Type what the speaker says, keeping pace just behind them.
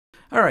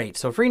All right,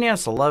 so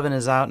FreeNAS 11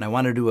 is out, and I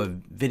want to do a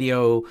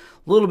video a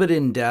little bit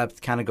in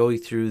depth, kind of going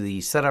through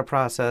the setup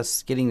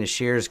process, getting the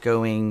shares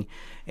going,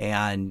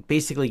 and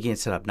basically getting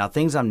set up. Now,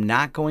 things I'm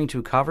not going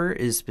to cover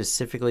is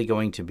specifically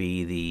going to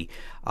be the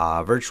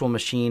virtual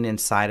machine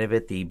inside of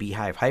it, the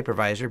Beehive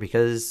hypervisor,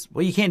 because,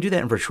 well, you can't do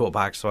that in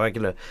VirtualBox, so I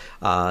gotta,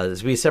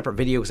 this will be a separate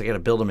video because I got to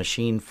build a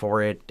machine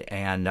for it,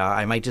 and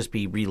I might just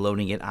be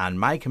reloading it on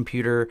my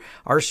computer,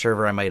 our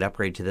server. I might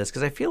upgrade to this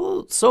because I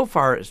feel, so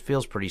far, it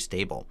feels pretty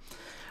stable.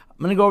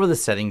 I'm going to go over the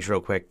settings real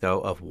quick,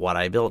 though, of what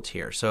I built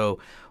here. So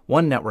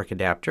one network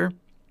adapter.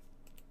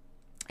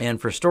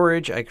 And for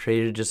storage, I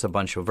created just a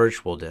bunch of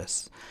virtual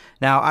disks.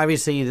 Now,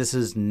 obviously, this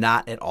is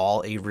not at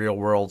all a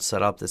real-world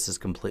setup. This is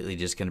completely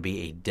just going to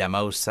be a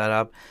demo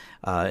setup.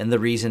 And the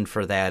reason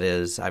for that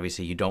is,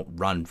 obviously, you don't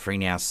run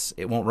FreeNAS.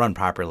 It won't run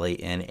properly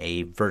in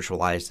a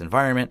virtualized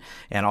environment.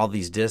 And all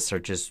these disks are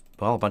just,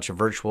 well, a bunch of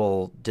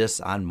virtual disks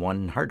on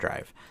one hard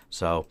drive.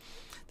 So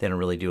they don't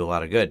really do a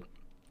lot of good.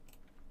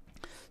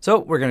 So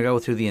we're going to go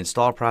through the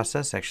install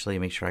process. Actually,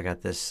 make sure I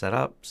got this set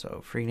up.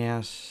 So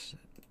FreeNAS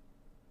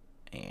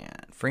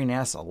and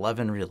FreeNAS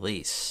 11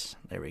 release.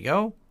 There we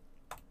go.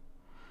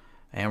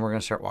 And we're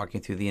going to start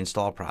walking through the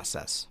install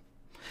process,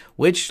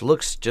 which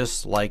looks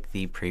just like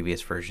the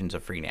previous versions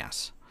of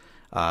FreeNAS.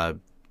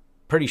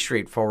 Pretty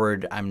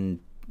straightforward. I'm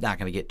not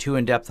going to get too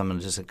in-depth. I'm going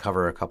to just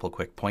cover a couple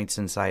quick points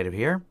inside of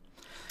here.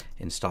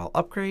 Install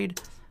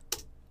upgrade.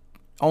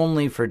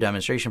 Only for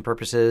demonstration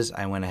purposes,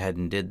 I went ahead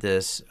and did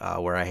this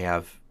where I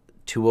have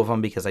two of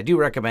them because I do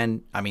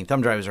recommend,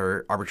 thumb drives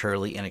are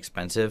arbitrarily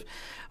inexpensive.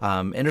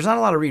 And there's not a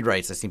lot of read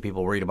writes. I've seen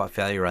people worried about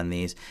failure on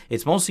these.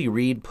 It's mostly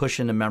read, push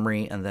into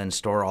memory, and then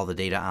store all the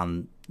data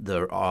on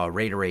the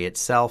RAID array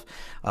itself.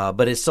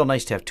 But it's still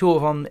nice to have two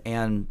of them,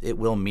 and it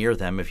will mirror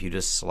them if you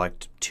just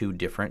select two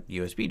different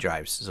USB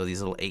drives. So these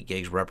little 8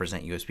 gigs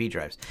represent USB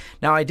drives.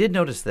 Now, I did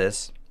notice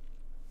this,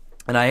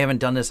 and I haven't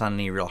done this on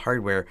any real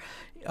hardware.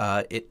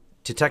 It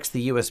detects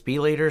the USB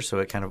later, so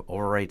it kind of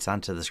overwrites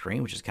onto the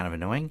screen, which is kind of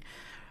annoying.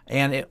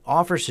 And it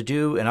offers to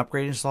do an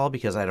upgrade install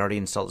because I'd already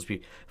installed this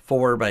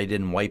before, but I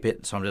didn't wipe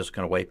it. So I'm just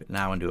going to wipe it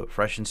now and do a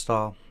fresh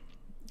install.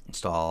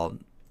 Install,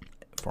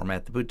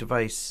 format the boot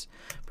device,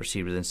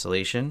 proceed with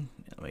installation.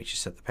 It'll make you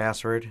set the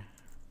password.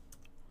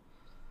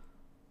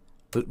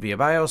 Boot via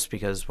BIOS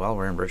because, well,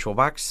 we're in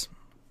VirtualBox.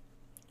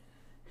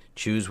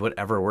 Choose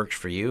whatever works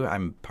for you.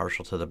 I'm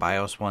partial to the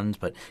BIOS ones,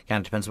 but kind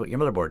of depends what your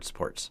motherboard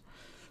supports.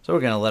 So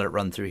we're going to let it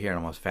run through here, and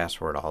I'm going to fast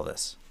forward all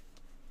this.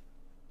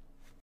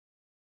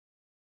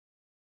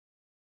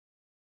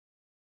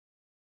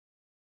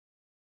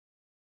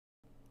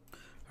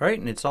 All right,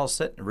 and it's all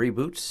set. It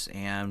reboots,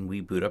 and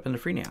we boot up into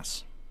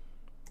FreeNAS.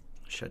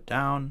 Shut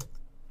down.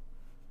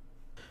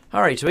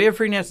 All right, so we have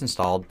FreeNAS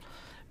installed,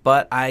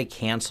 but I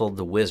canceled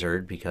the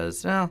wizard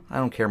because, well, I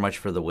don't care much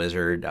for the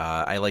wizard.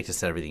 I like to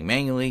set everything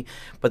manually,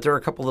 but there are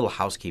a couple little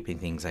housekeeping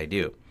things I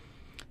do.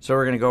 So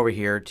we're going to go over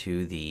here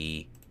to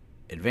the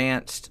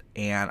advanced,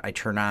 and I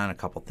turn on a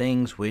couple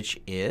things, which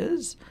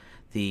is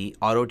the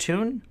auto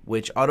tune,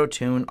 which auto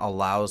tune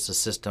allows the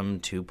system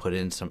to put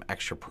in some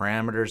extra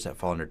parameters that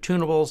fall under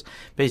tunables.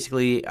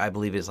 Basically, I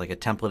believe it's like a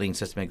templating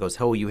system. It goes,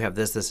 oh, you have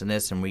this, this, and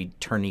this, and we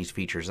turn these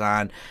features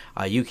on.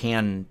 You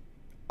can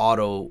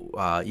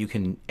you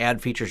can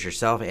add features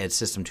yourself, add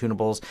system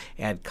tunables,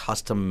 add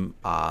custom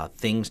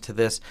things to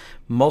this.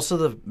 Most of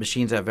the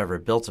machines I've ever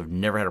built have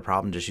never had a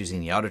problem just using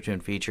the auto tune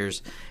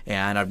features,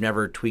 and I've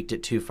never tweaked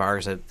it too far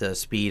because the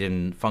speed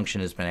and function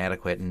has been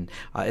adequate, and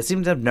it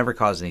seems to have never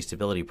caused any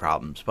stability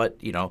problems. But,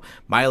 you know,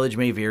 mileage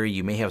may vary.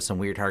 You may have some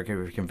weird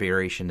hardware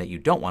configuration that you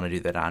don't want to do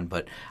that on,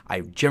 but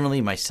I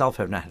generally myself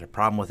have not had a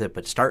problem with it.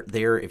 But start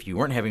there. If you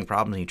weren't having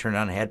problems and you turned it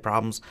on and had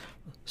problems,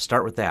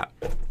 start with that.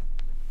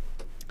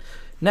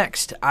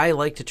 Next, I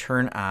like to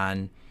turn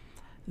on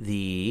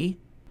the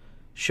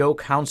show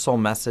console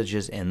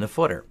messages in the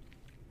footer.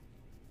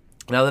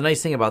 Now, the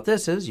nice thing about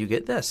this is you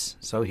get this.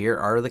 So here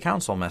are the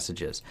console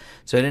messages.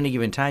 So at any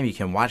given time, you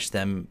can watch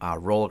them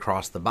roll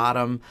across the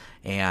bottom.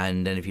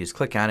 And then if you just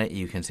click on it,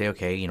 you can say,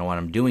 okay, you know, when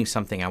I'm doing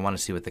something, I want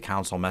to see what the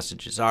console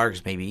messages are.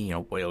 Because maybe, you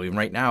know, well, even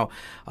right now,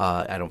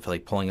 I don't feel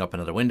like pulling up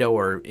another window.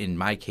 Or in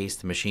my case,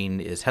 the machine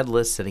is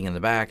headless, sitting in the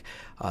back.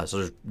 So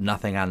there's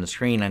nothing on the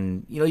screen.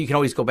 And, you know, you can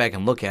always go back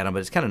and look at them, but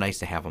it's kind of nice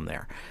to have them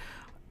there.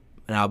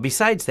 Now,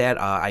 besides that,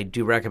 I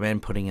do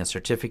recommend putting a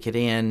certificate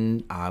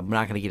in. I'm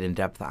not going to get in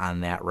depth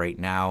on that right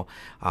now.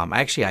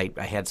 Actually,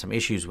 I had some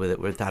issues with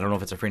it. I don't know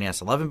if it's a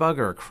FreeNAS 11 bug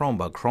or a Chrome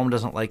bug. Chrome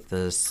doesn't like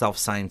the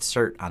self-signed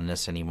cert on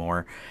this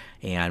anymore,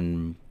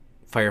 and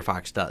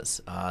Firefox does.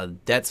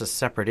 That's a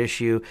separate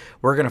issue.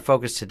 We're going to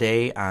focus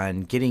today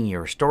on getting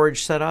your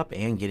storage set up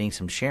and getting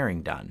some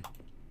sharing done.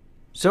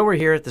 So we're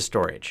here at the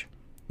storage.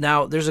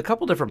 Now, there's a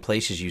couple different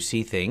places you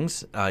see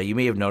things. You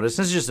may have noticed,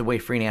 this is just the way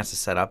FreeNAS is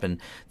set up,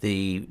 and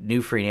the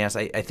new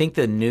FreeNAS, I think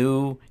the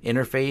new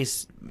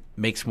interface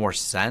makes more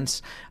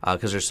sense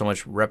because there's so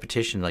much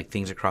repetition, like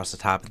things across the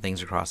top and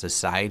things across the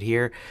side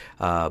here.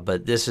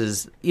 But this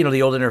is, you know,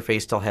 the old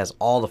interface still has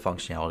all the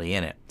functionality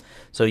in it.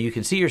 So you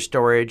can see your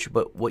storage,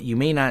 but what you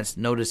may not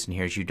notice in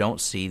here is you don't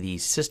see the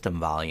system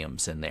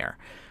volumes in there.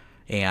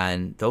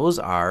 And those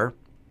are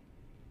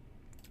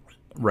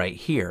right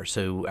here.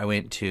 So I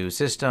went to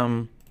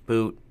System,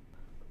 Boot,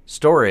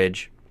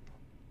 Storage,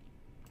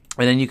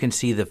 and then you can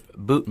see the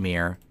boot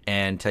mirror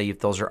and tell you if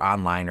those are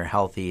online or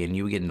healthy, and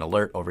you get an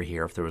alert over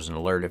here if there was an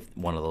alert if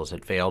one of those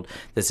had failed.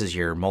 This is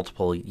your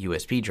multiple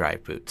USB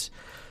drive boots.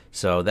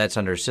 So that's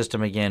under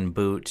System again,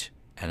 Boot,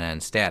 and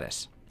then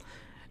Status.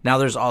 Now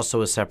there's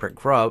also a separate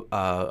grub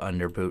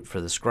under Boot for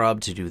the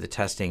scrub to do the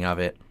testing of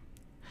it.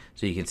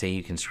 So you can say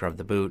you can scrub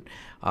the boot.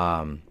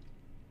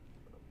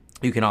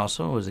 You can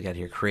also, what does it got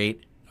here,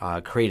 create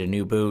a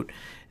new boot.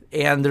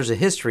 And there's a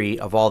history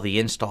of all the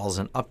installs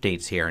and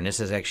updates here. And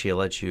this is actually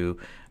lets you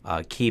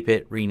keep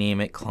it,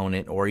 rename it, clone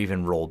it, or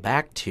even roll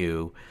back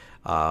to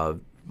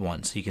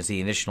one. So you can see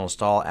initial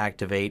install,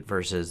 activate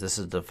versus this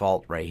is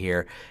default right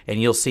here.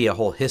 And you'll see a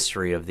whole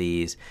history of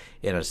these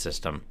in a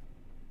system.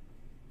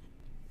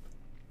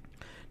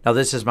 Now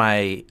this is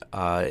my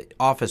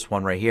Office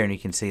one right here, and you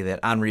can see that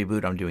on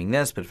reboot I'm doing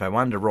this, but if I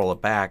wanted to roll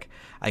it back,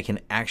 I can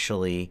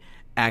actually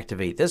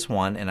activate this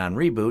one, and on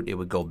reboot it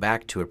would go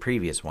back to a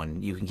previous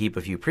one. You can keep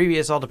a few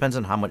previous, all depends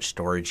on how much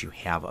storage you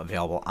have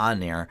available on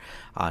there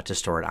to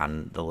store it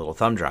on the little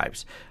thumb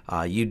drives.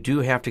 You do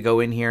have to go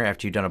in here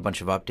after you've done a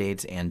bunch of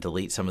updates and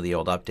delete some of the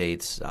old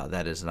updates.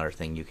 That is another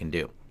thing you can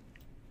do.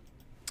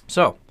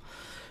 So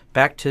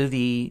back to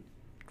the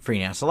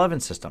FreeNAS 11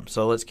 system.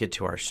 So let's get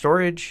to our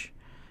storage,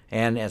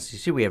 and as you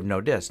see we have no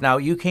disks. Now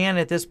you can,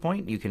 at this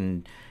point, you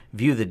can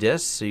view the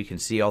disks, so you can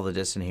see all the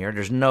disks in here.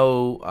 There's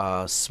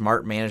no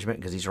smart management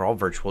because these are all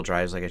virtual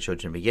drives like I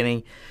showed you in the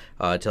beginning.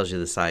 It tells you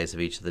the size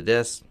of each of the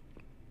disks.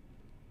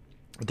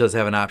 It does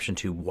have an option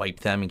to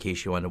wipe them in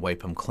case you want to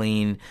wipe them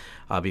clean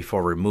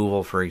before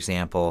removal, for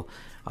example.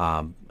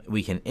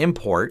 We can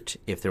import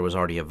if there was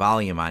already a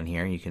volume on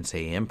here. You can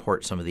say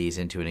import some of these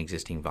into an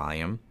existing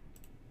volume,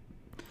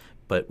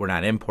 but we're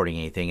not importing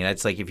anything. And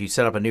that's like if you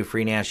set up a new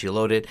FreeNAS, you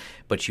load it,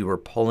 but you were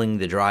pulling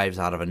the drives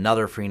out of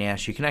another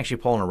FreeNAS, you can actually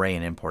pull an array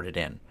and import it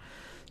in.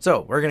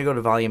 So we're going to go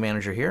to Volume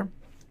Manager here,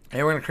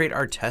 and we're going to create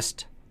our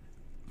test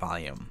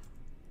volume.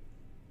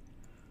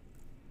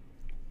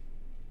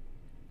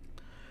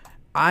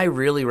 I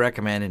really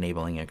recommend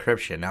enabling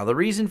encryption. Now the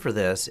reason for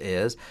this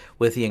is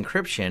with the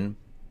encryption,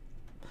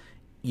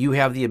 you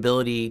have the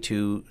ability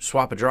to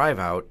swap a drive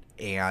out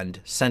and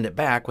send it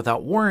back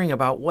without worrying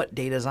about what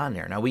data is on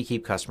there. Now, we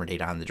keep customer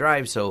data on the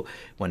drive, so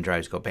when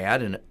drives go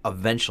bad, and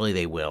eventually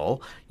they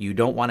will, you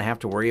don't want to have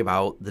to worry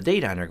about the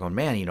data on there going,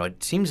 man, you know,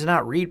 it seems to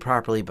not read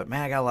properly, but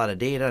man, I got a lot of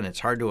data and it's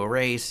hard to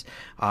erase,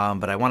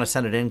 but I want to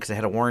send it in because I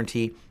had a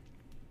warranty.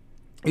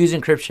 Use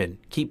encryption.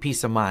 Keep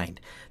peace of mind.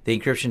 The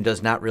encryption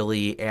does not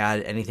really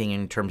add anything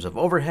in terms of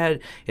overhead.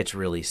 It's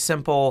really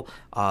simple.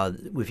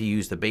 If you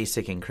use the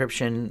basic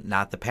encryption,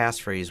 not the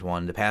passphrase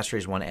one, the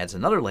passphrase one adds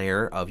another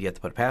layer of you have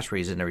to put a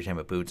passphrase in every time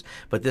it boots.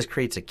 But this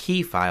creates a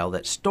key file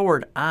that's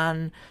stored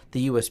on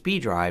the USB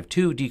drive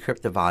to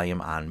decrypt the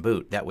volume on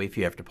boot. That way, if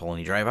you have to pull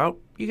any drive out,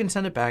 you can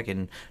send it back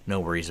and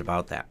no worries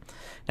about that.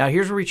 Now,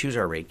 here's where we choose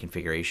our RAID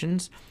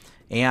configurations.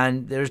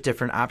 And there's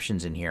different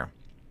options in here.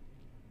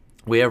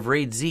 We have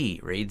RAID Z,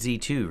 RAID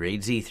Z2,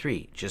 RAID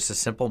Z3, just a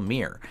simple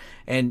mirror.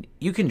 And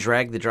you can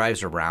drag the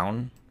drives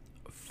around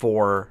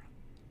for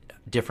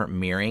different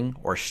mirroring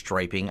or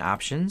striping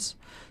options.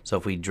 So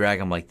if we drag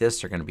them like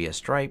this, they're going to be a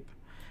stripe.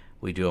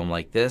 We do them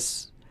like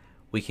this.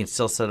 We can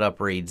still set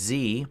up RAID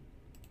Z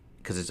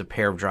because it's a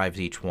pair of drives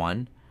each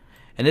one.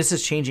 And this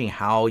is changing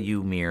how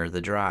you mirror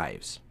the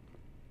drives.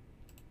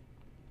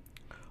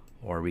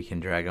 Or we can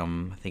drag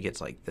them, I think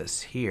it's like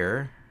this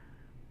here.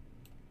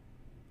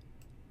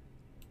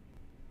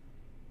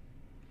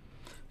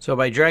 So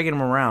by dragging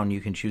them around,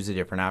 you can choose the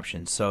different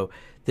options. So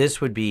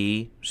this would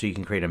be, so you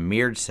can create a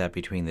mirrored set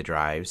between the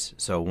drives,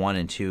 so 1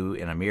 and 2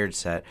 in a mirrored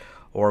set,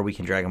 or we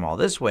can drag them all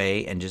this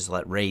way and just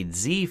let RAID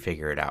Z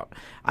figure it out.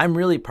 I'm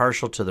really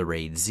partial to the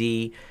RAID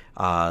Z,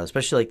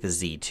 especially like the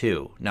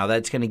Z2. Now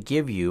that's going to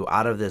give you,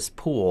 out of this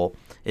pool,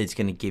 it's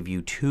going to give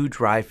you 2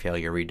 drive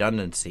failure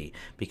redundancy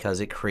because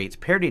it creates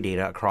parity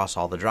data across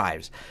all the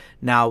drives.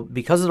 Now,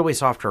 because of the way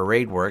software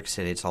RAID works,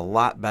 and it's a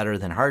lot better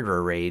than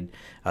hardware RAID,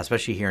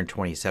 especially here in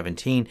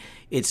 2017,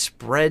 it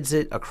spreads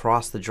it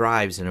across the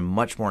drives in a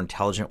much more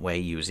intelligent way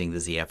using the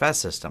ZFS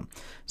system.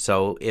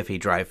 So if a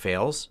drive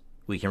fails,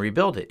 we can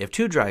rebuild it. If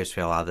 2 drives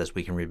fail out of this,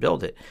 we can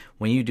rebuild it.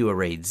 When you do a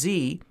RAID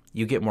Z,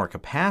 you get more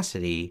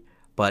capacity,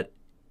 but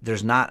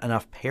there's not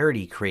enough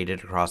parity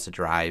created across the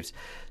drives.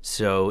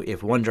 So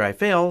if one drive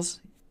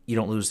fails, you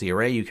don't lose the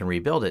array, you can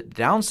rebuild it. The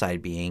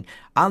downside being,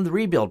 on the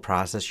rebuild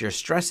process, you're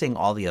stressing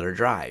all the other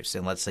drives.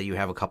 And let's say you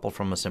have a couple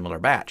from a similar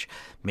batch.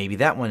 Maybe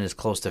that one is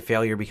close to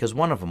failure because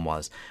one of them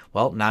was.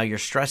 Well, now you're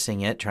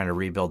stressing it, trying to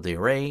rebuild the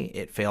array.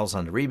 It fails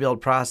on the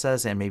rebuild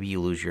process, and maybe you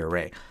lose your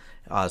array.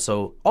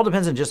 So all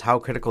depends on just how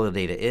critical the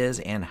data is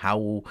and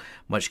how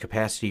much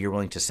capacity you're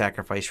willing to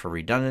sacrifice for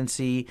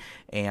redundancy.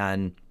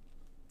 And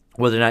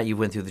whether or not you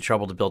went through the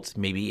trouble to build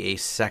maybe a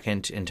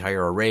second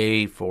entire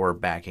array for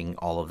backing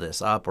all of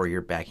this up, or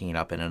you're backing it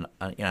up in an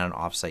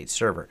offsite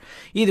server.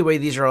 Either way,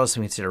 these are all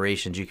some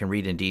considerations. You can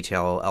read in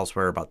detail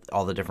elsewhere about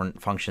all the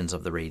different functions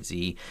of the RAID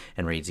Z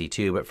and RAID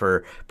Z2. But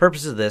for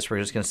purposes of this, we're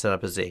just going to set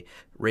up as a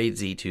RAID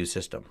Z2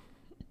 system.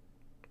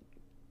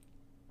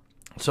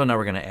 So now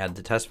we're going to add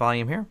the test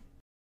volume here.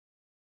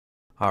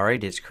 All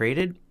right, it's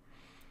created.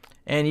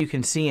 And you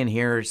can see in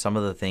here some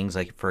of the things,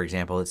 like, for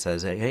example, it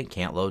says, hey,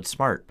 can't load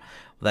Smart.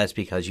 Well, that's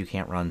because you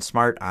can't run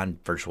Smart on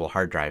virtual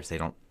hard drives. They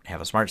don't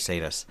have a Smart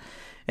status.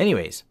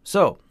 Anyways,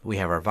 so we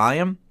have our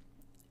volume,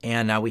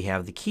 and now we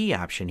have the key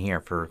option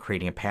here for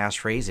creating a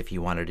passphrase. If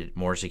you wanted it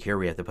more secure,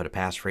 we have to put a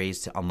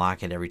passphrase to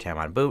unlock it every time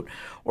on boot,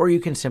 or you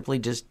can simply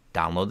just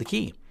download the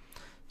key.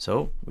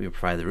 So we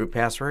provide the root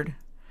password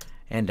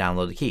and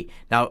download the key.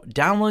 Now,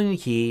 downloading the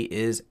key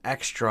is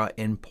extra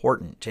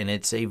important, and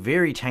it's a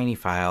very tiny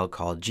file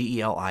called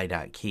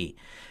geli.key.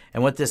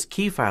 And what this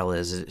key file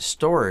is it's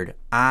stored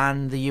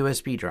on the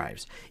USB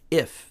drives.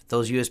 If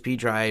those USB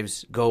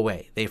drives go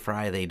away, they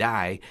fry, they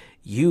die,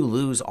 you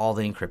lose all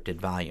the encrypted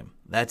volume.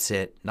 That's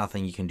it.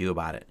 Nothing you can do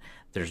about it.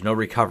 There's no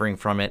recovering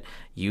from it.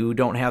 You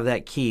don't have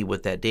that key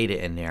with that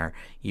data in there.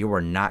 You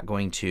are not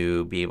going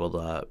to be able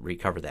to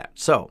recover that.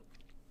 So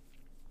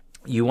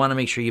you want to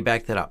make sure you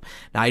back that up.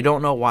 Now, I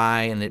don't know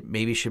why, and it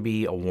maybe should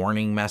be a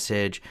warning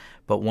message,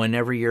 but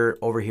whenever you're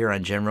over here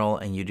on General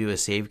and you do a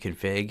save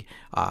config,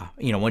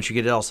 once you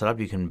get it all set up,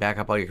 you can back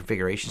up all your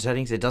configuration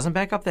settings. It doesn't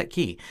back up that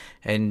key.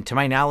 And to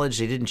my knowledge,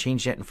 they didn't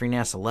change that in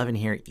FreeNAS 11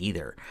 here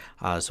either.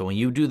 So when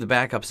you do the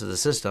backups of the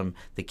system,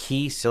 the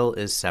key still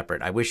is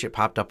separate. I wish it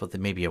popped up with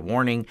maybe a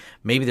warning.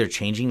 Maybe they're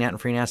changing that in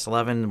FreeNAS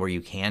 11 where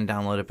you can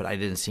download it, but I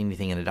didn't see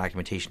anything in the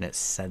documentation that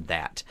said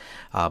that.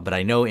 But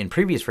I know in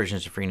previous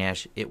versions of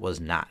FreeNAS, it was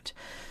not.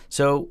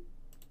 So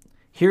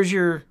here's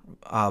your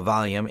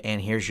volume,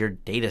 and here's your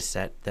data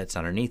set that's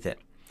underneath it.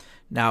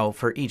 Now,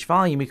 for each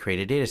volume, we create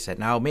a data set.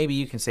 Now, maybe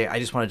you can say, I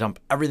just want to dump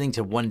everything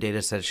to one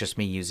data set. It's just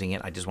me using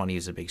it. I just want to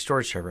use a big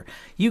storage server.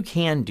 You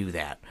can do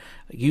that.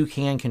 You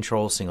can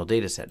control a single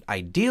data set.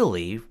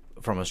 Ideally,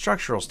 from a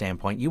structural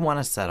standpoint, you want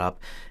to set up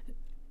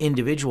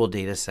individual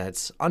data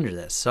sets under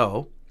this.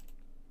 So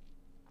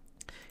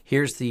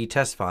here's the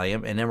test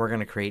volume, and then we're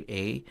going to create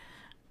a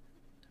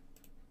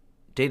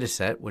data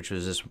set, which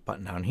was this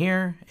button down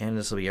here, and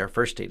this will be our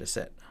first data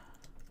set.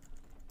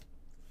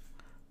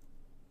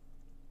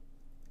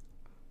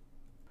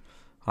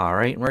 All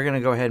right, we're going to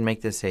go ahead and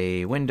make this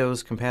a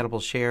Windows compatible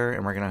share,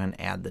 and we're going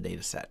to add the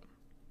data set.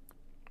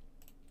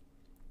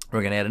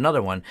 We're going to add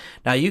another one.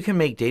 Now, you can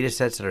make data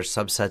sets that are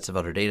subsets of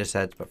other data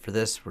sets, but for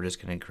this, we're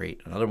just going to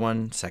create another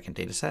one, second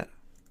data set.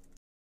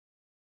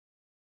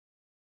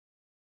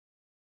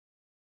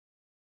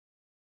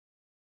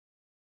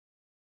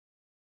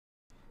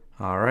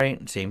 All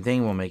right, same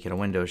thing. We'll make it a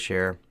Windows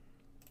share,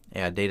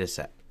 add data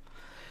set.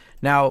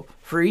 Now,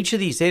 for each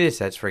of these data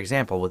sets, for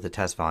example, with the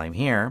test volume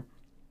here,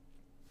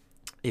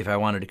 if I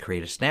wanted to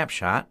create a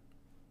snapshot,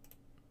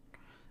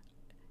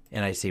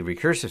 and I say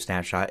recursive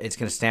snapshot, it's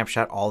going to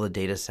snapshot all the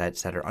data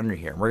sets that are under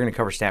here. We're going to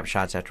cover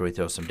snapshots after we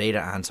throw some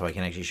data on so I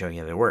can actually show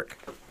you how they work.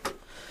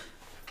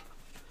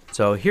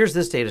 So here's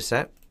this data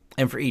set,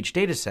 and for each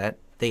data set,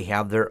 they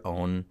have their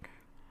own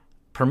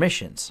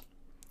permissions.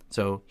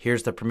 So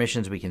here's the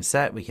permissions we can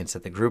set. We can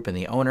set the group and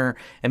the owner.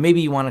 And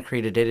maybe you want to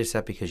create a data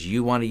set because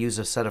you want to use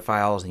a set of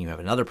files and you have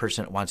another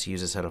person that wants to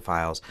use a set of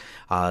files.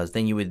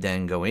 Then you would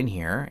then go in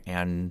here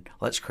and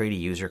let's create a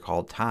user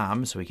called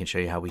Tom so we can show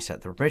you how we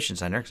set the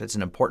permissions on there, because it's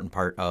an important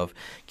part of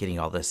getting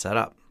all this set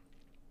up.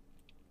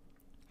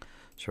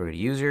 So we're going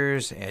to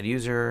users, add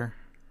user,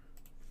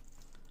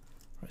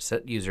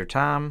 set user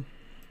Tom.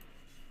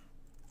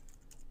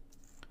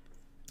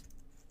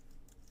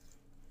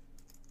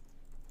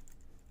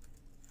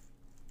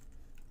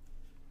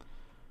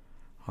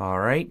 All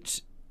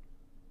right,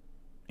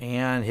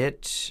 and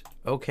hit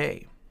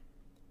OK.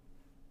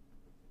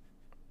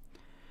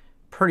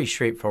 Pretty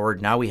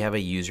straightforward. Now we have a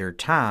user,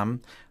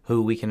 Tom,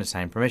 who we can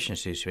assign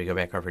permissions to. So we go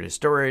back over to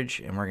storage,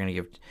 and we're going to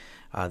give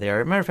there.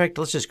 As a matter of fact,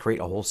 let's just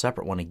create a whole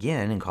separate one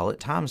again and call it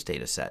Tom's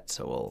data set.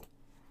 So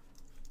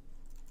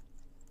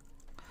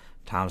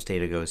Tom's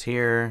data goes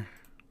here.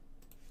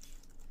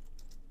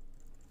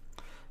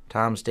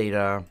 Tom's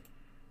data.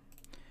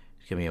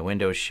 It's going to be a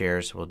Windows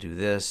share, so we'll do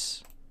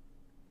this.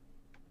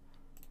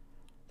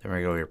 Then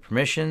we're going to go to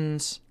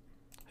permissions.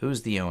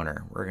 Who's the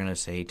owner? We're going to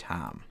say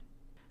Tom.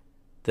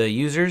 The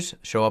users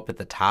show up at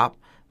the top.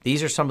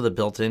 These are some of the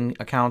built-in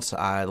accounts.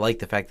 I like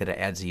the fact that it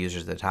adds the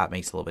users at the top,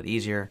 makes it a little bit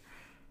easier.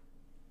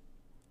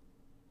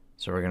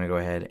 So we're going to go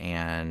ahead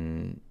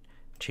and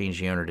change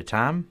the owner to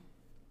Tom.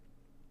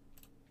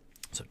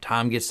 So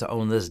Tom gets to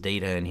own this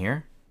data in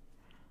here.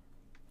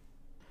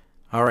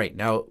 All right,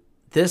 now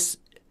this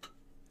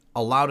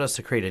allowed us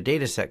to create a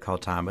data set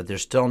called Tom, but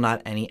there's still not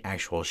any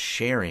actual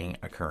sharing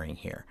occurring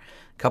here.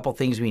 A couple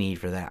things we need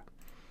for that.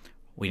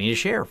 We need a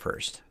share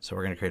first. So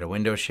we're going to create a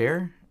Windows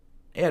share,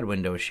 add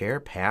Windows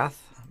share,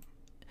 path,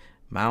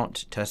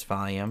 mount, test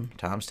volume,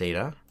 Tom's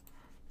data.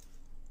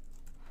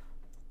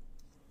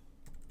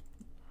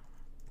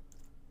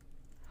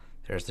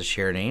 There's the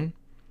share name.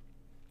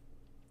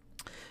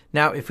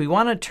 Now, if we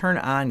want to turn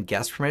on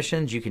guest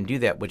permissions, you can do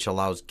that, which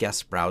allows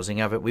guest browsing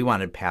of it. We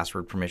wanted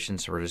password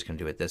permissions, so we're just going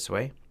to do it this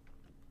way.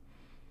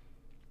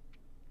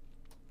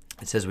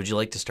 It says, would you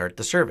like to start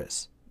the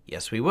service?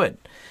 Yes, we would.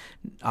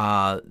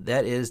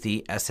 That is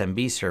the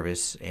SMB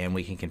service, and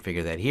we can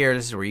configure that here.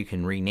 This is where you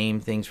can rename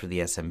things for the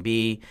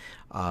SMB.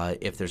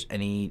 If there's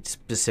any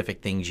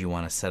specific things you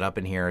want to set up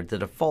in here, the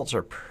defaults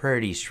are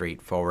pretty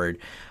straightforward.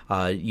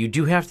 You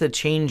do have to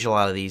change a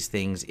lot of these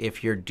things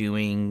if you're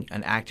doing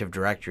an Active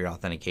Directory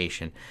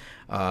authentication.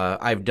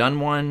 I've done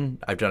one.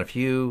 I've done a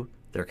few.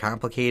 They're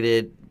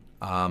complicated.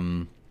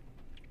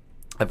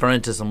 I've run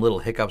into some little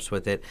hiccups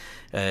with it.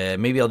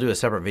 Maybe I'll do a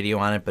separate video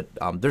on it, but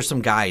there's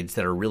some guides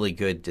that are really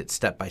good at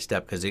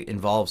step-by-step because it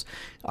involves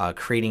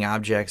creating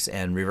objects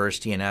and reverse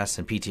DNS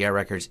and PTR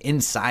records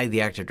inside the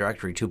Active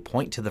Directory to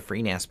point to the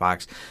FreeNAS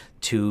box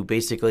to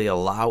basically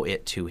allow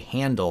it to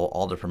handle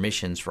all the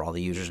permissions for all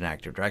the users in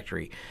Active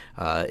Directory.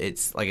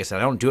 It's like I said,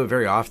 I don't do it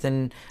very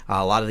often.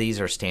 A lot of these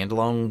are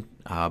standalone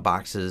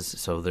boxes,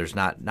 so there's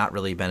not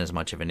really been as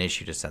much of an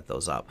issue to set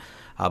those up.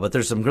 But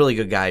there's some really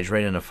good guides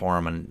right in the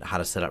forum on how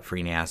to set up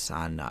FreeNAS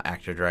on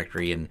Active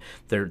Directory, and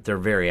they're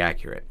very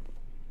accurate.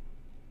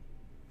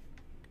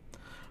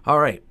 All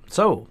right,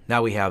 so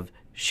now we have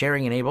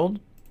sharing enabled.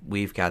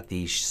 We've got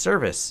the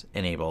service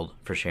enabled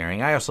for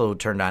sharing. I also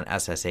turned on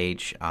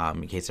SSH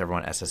in case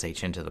everyone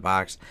SSH into the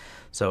box.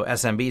 So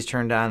SMB is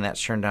turned on,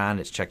 that's turned on,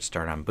 it's checked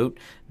start on boot.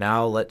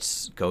 Now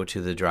let's go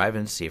to the drive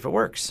and see if it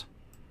works.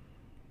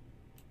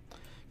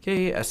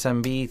 Okay,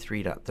 SMB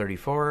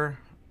 3.34,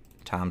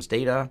 Tom's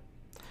data.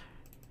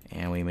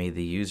 And we made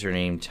the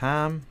username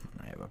Tom.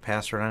 I have a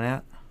password on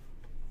that.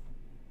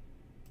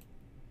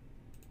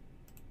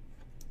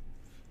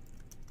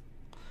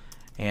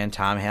 And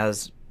Tom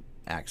has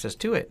access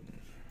to it.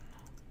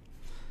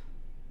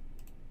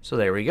 So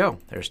there we go.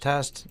 There's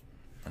test,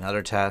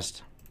 another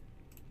test.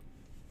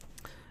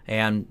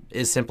 And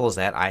as simple as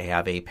that, I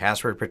have a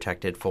password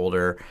protected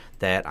folder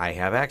that I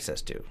have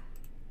access to.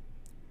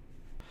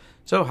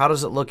 So how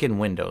does it look in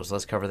Windows?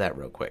 Let's cover that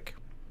real quick.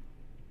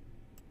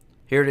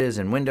 Here it is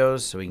in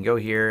Windows, so we can go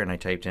here, and I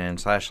typed in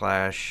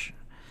 //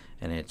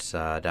 and it's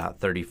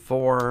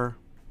 .34.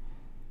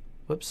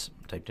 Whoops,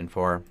 typed in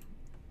 4.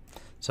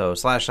 So //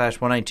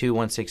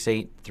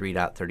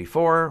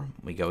 192.168.3.34.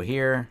 We go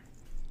here,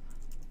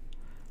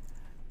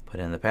 put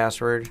in the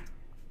password,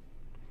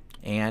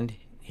 and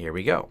here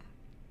we go.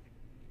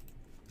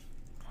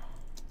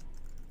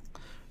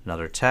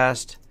 Another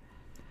test,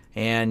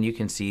 and you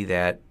can see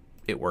that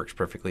it works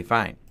perfectly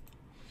fine.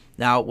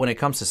 Now, when it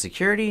comes to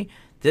security,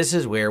 this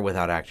is where,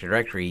 without Active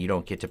Directory, you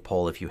don't get to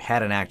pull. If you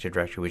had an Active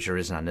Directory, which there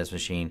isn't on this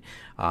machine,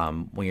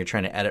 when you're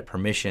trying to edit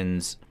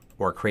permissions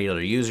or create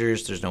other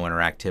users, there's no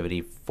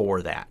interactivity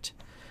for that.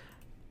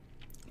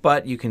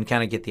 But you can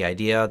kind of get the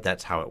idea.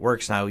 That's how it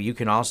works. Now, you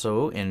can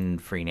also, in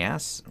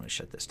FreeNAS, let me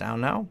shut this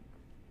down now.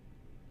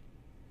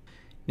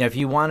 Now, if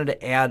you wanted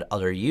to add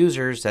other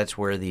users, that's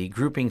where the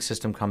grouping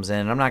system comes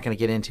in. I'm not going to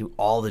get into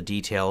all the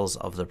details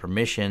of the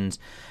permissions,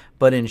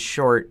 but in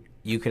short,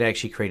 you could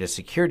actually create a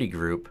security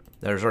group.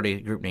 There's already a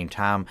group named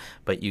Tom,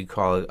 but you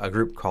call a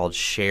group called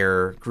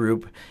share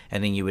group,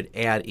 and then you would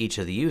add each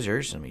of the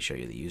users. Let me show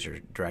you the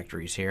user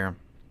directories here.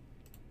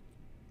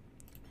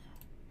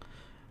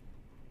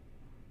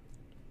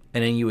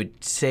 And then you would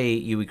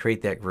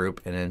create that group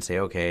and then say,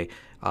 okay,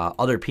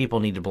 other people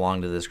need to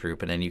belong to this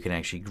group, and then you can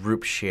actually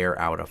group share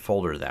out a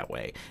folder that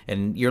way.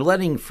 And you're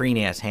letting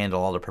FreeNAS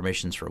handle all the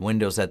permissions for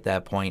Windows at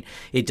that point.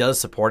 It does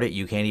support it.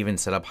 You can't even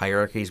set up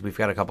hierarchies. We've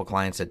got a couple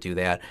clients that do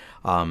that.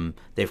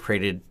 They've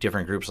created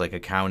different groups like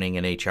accounting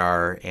and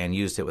HR and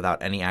used it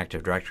without any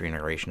Active Directory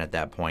integration at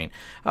that point,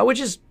 which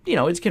is,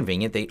 it's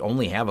convenient. They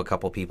only have a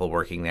couple people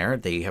working there.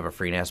 They have a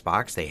FreeNAS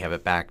box. They have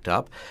it backed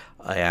up,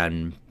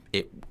 and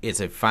it's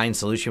a fine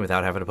solution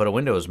without having to put a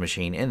Windows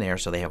machine in there,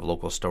 so they have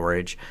local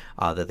storage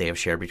that they have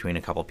shared between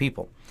a couple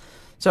people.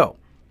 So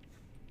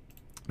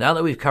now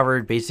that we've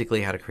covered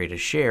basically how to create a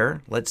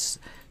share, let's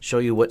show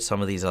you what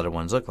some of these other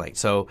ones look like.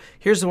 So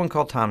here's the one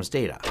called Tom's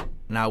Data.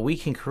 Now we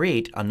can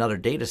create another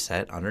data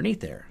set underneath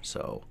there.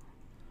 So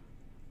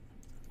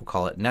we'll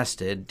call it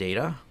nested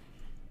data.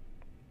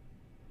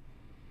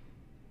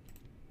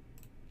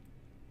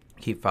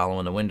 Keep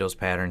following the Windows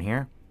pattern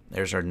here.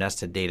 There's our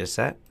nested data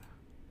set.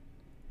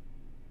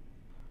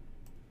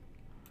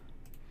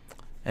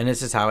 And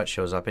this is how it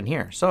shows up in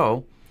here.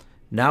 So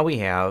now we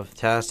have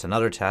test,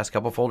 another test, a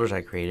couple folders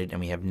I created, and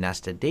we have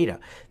nested data.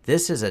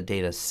 This is a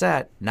data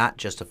set, not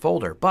just a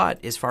folder.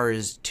 But as far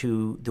as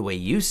to the way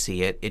you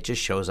see it, it just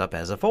shows up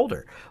as a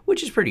folder,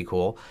 which is pretty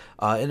cool.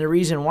 And the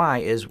reason why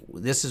is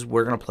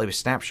we're going to play with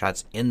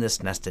snapshots in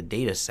this nested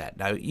data set.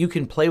 Now, you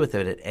can play with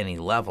it at any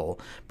level,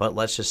 but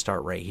let's just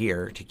start right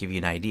here to give you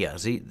an idea.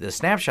 See, the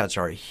snapshots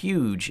are a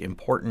huge,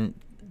 important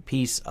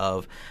piece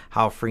of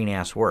how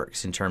FreeNAS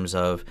works in terms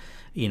of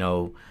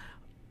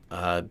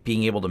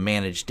being able to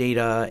manage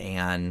data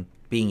and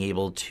being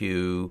able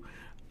to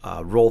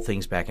roll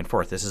things back and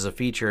forth. This is a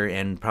feature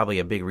and probably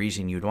a big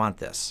reason you'd want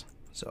this.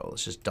 So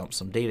let's just dump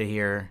some data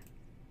here.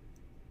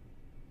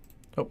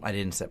 Oh, I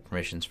didn't set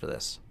permissions for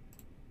this.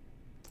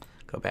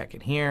 Go back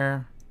in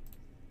here.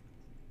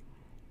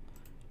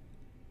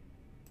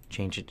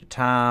 Change it to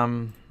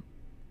Tom.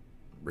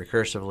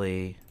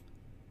 Recursively.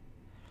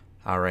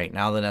 All right,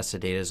 now the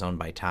nested data is owned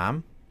by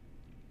Tom.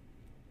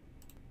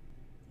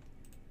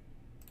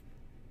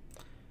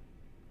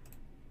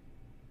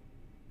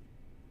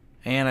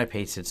 And I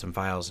pasted some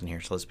files in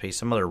here. So let's paste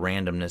some other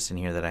randomness in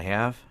here that I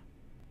have.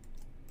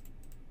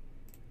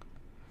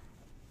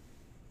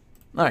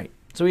 All right,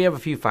 so we have a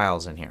few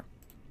files in here.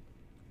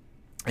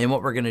 And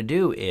what we're going to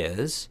do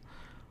is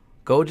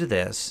go to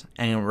this,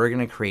 and we're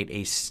going to create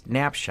a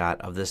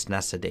snapshot of this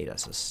nested data.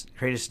 So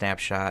create a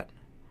snapshot.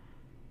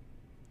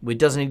 It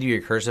doesn't need to be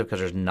recursive because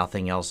there's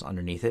nothing else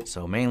underneath it.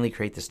 So manually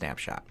create the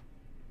snapshot.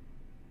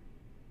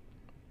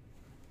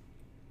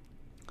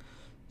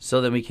 So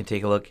then we can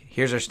take a look.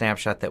 Here's our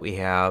snapshot that we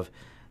have.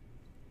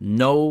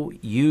 No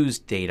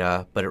used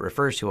data, but it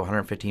refers to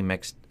 115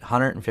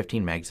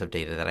 megs of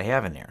data that I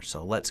have in there.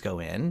 So let's go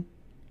in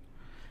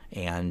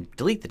and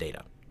delete the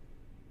data.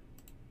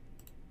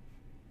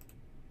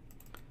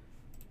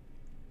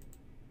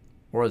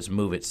 Or let's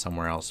move it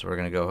somewhere else. So we're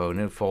going to go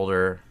new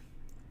folder,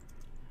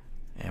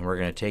 and we're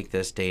going to take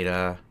this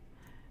data,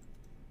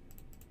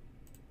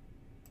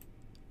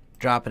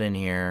 drop it in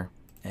here,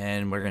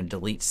 and we're going to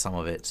delete some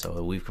of it.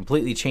 So we've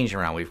completely changed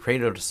around. We've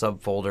created a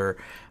subfolder.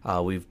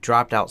 We've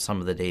dropped out some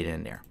of the data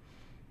in there.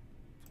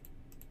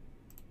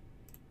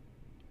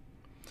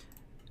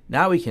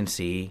 Now we can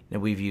see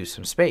that we've used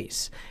some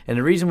space. And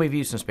the reason we've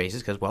used some space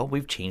is because, well,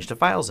 we've changed the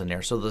files in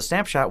there. So the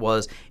snapshot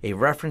was a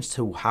reference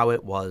to how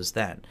it was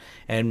then.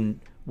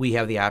 And we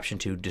have the option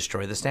to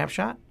destroy the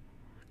snapshot,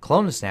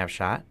 clone the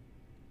snapshot,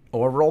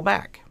 or roll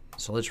back.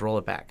 So let's roll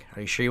it back.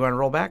 Are you sure you want to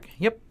roll back?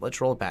 Yep,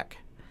 let's roll it back.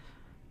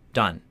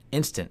 Done.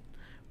 Instant.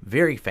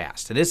 Very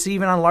fast. And it's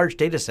even on large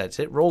data sets.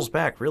 It rolls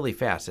back really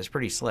fast. It's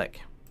pretty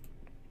slick.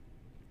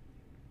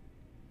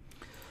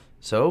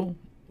 So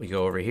we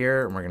go over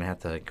here, and we're going to have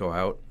to go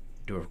out,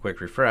 do a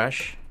quick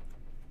refresh.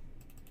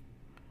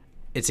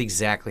 It's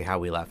exactly how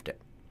we left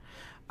it.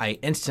 I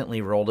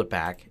instantly rolled it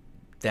back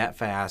that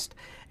fast,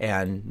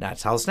 and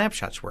that's how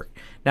snapshots work.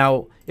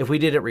 Now, if we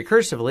did it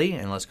recursively,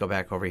 and let's go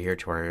back over here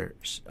to our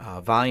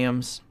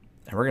volumes,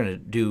 and we're going to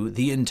do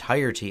the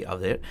entirety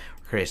of it.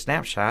 Create a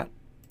snapshot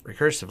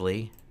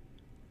recursively.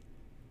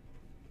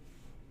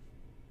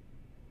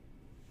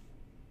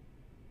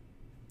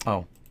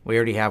 Oh, we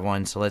already have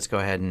one, so let's go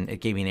ahead, and it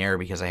gave me an error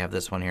because I have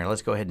this one here.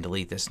 Let's go ahead and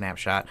delete this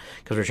snapshot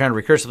because we're trying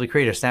to recursively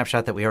create a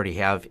snapshot that we already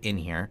have in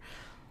here.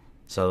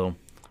 So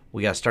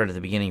we got to start at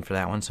the beginning for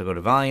that one. So go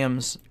to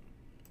volumes,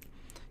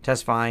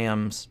 test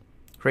volumes,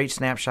 create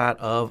snapshot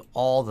of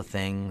all the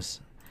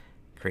things,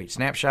 create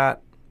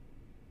snapshot,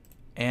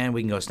 and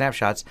we can go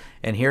snapshots.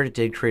 And here it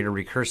did create a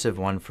recursive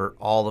one for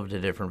all of the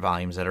different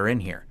volumes that are in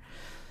here.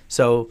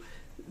 So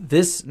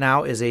this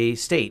now is a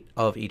state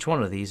of each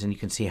one of these, and you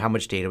can see how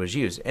much data was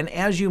used. And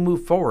as you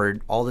move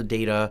forward, all the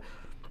data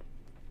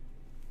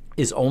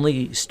is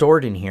only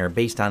stored in here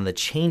based on the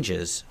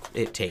changes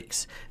it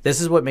takes. This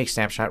is what makes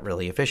Snapshot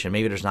really efficient.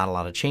 Maybe there's not a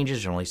lot of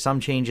changes, or only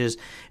some changes.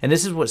 And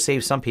this is what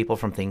saves some people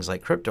from things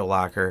like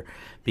CryptoLocker,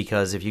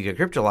 because if you get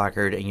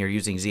CryptoLockered and you're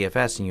using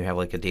ZFS and you have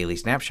like a daily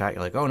snapshot,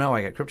 you're like, oh no,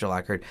 I got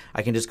CryptoLockered.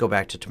 I can just go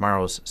back to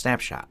tomorrow's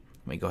snapshot.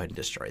 Let me go ahead and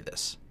destroy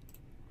this.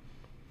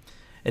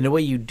 And the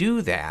way you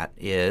do that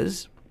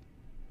is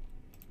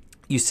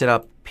you set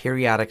up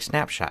periodic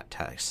snapshot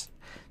tests.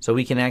 So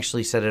we can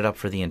actually set it up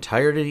for the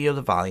entirety of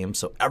the volume,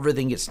 so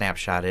everything gets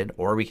snapshotted,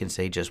 or we can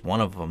say just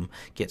one of them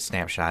gets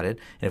snapshotted. And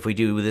if we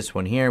do this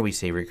one here, we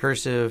say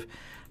recursive.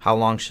 How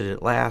long should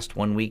it last?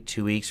 1 week,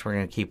 2 weeks. We're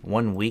going to keep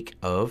 1 week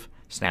of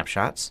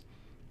snapshots.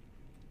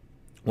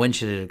 When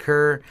should it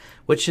occur?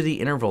 What should the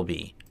interval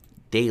be?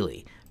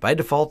 Daily. By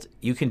default,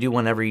 you can do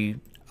one every,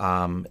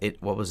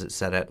 what was it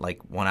set at,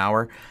 like 1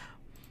 hour?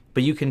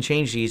 But you can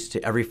change these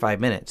to every 5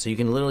 minutes. So you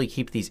can literally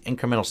keep these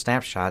incremental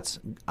snapshots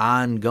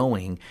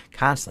ongoing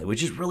constantly,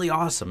 which is really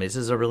awesome. This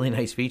is a really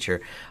nice feature.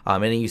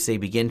 And then you say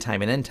begin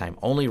time and end time.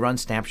 Only run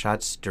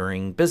snapshots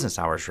during business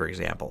hours, for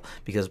example,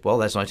 because, well,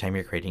 that's the only time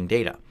you're creating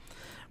data.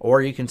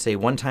 Or you can say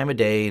 1 time a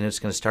day, and it's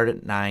going to start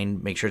at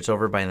 9. Make sure it's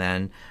over by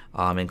then,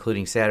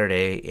 including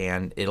Saturday,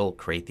 and it'll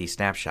create these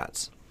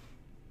snapshots.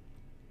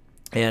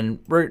 And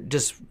we're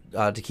just,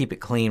 to keep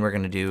it clean, we're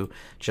going to do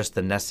just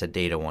the nested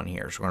data one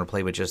here. So we're going to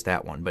play with just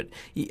that one. But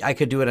I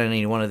could do it on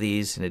any one of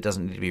these, and it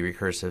doesn't need to be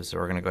recursive. So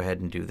we're going to go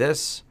ahead and do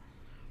this.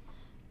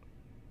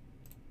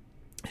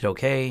 Hit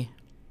OK.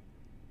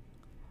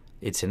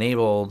 It's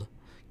enabled.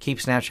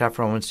 Keep snapshot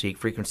for 1 week,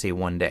 frequency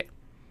 1 day.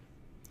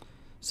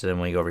 So then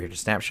when we go over here to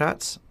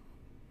snapshots,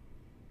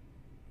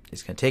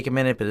 it's going to take a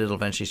minute, but it'll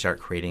eventually start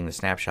creating the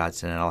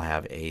snapshots, and it'll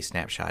have a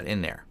snapshot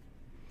in there.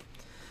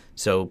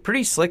 So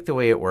pretty slick the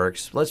way it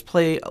works. Let's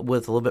play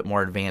with a little bit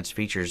more advanced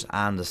features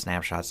on the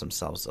snapshots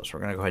themselves, though. So we're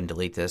going to go ahead and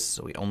delete this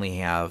so we only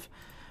have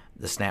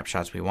the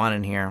snapshots we want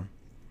in here.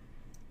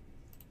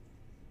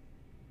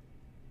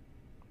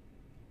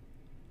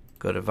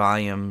 Go to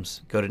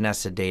volumes, go to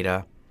nested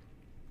data.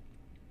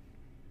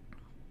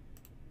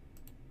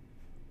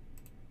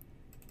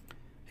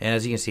 And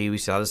as you can see, we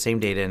saw the same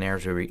data in there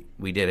as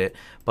we did it.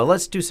 But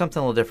let's do something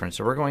a little different.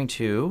 So we're going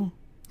to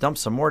dump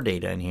some more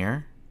data in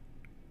here.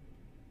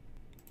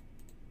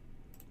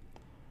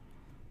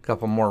 A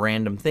couple more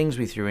random things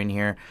we threw in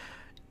here.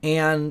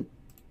 And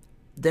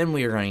then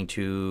we are going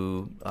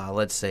to,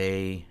 let's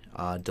say,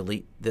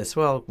 delete this.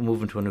 Well,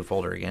 move into a new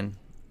folder again.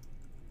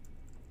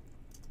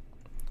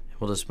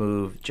 We'll just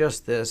move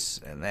just this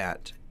and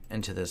that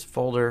into this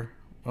folder.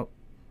 Oh,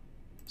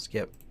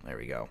 skip. There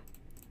we go.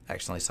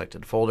 Accidentally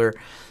selected the folder.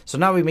 So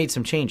now we've made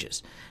some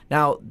changes.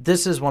 Now,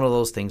 this is one of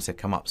those things that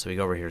come up. So we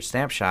go over here to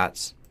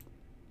Snapshots.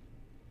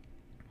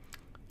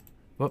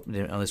 Whoop,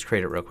 let's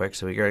create it real quick.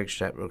 So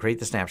we'll create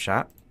the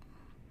snapshot.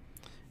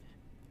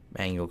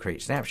 Manual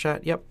create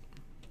snapshot. Yep.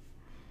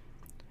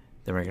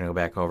 Then we're going to go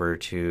back over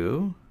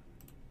to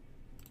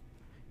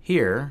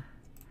here.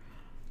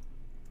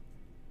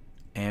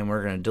 And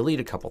we're going to delete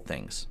a couple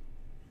things.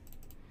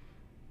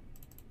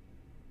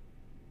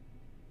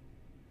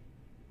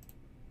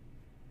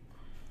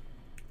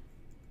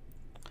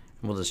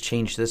 We'll just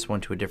change this one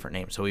to a different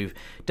name. So we've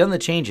done the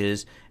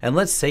changes, and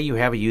let's say you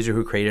have a user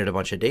who created a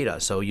bunch of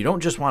data. So you don't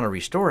just want to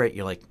restore it.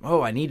 You're like,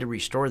 oh, I need to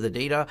restore the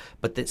data,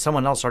 but that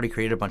someone else already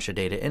created a bunch of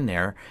data in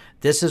there.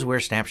 This is where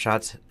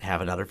snapshots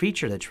have another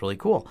feature that's really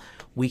cool.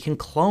 We can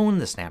clone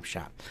the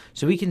snapshot.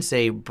 So we can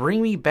say,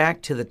 bring me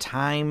back to the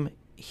time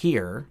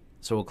here.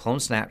 So we'll clone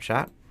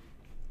snapshot.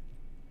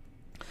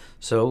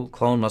 So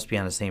clone must be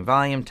on the same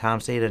volume,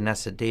 Tom's data,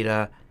 nested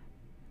data,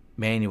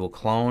 manual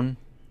clone.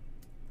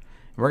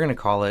 We're going to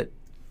call it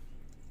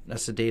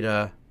nested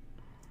data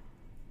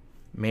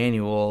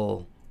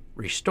manual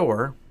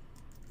restore.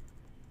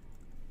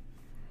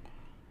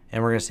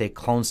 And we're going to say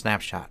clone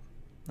snapshot.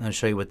 I'm going to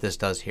show you what this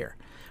does here.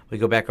 We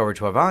go back over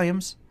to our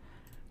volumes.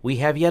 We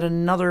have yet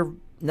another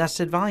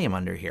nested volume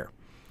under here.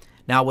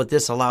 Now what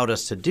this allowed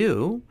us to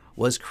do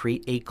was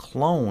create a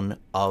clone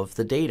of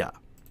the data.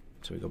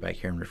 So we go back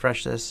here and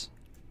refresh this.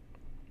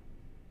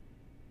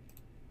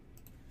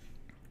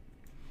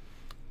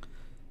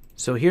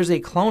 So here's a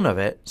clone of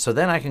it. So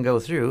then I can go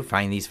through,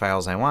 find these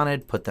files I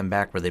wanted, put them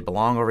back where they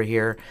belong over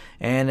here.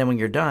 And then when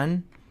you're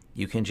done,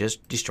 you can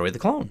just destroy the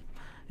clone.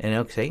 And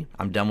okay,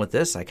 I'm done with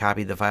this. I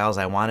copied the files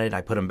I wanted.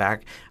 I put them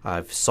back.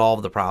 I've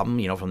solved the problem,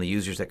 from the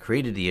users that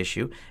created the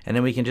issue. And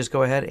then we can just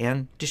go ahead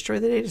and destroy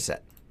the data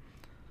set.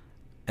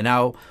 And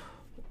now,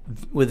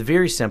 with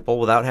very simple,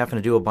 without having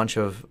to do a bunch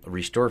of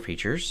restore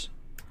features,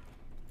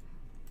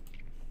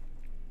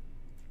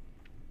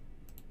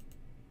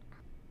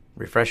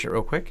 refresh it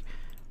real quick,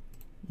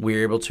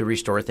 we're able to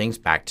restore things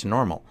back to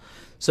normal.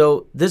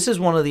 So this is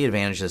one of the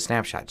advantages of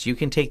snapshots. You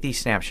can take these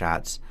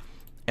snapshots,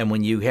 and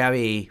when you have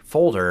a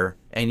folder,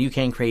 and you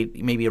can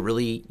create maybe a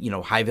really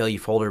high value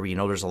folder where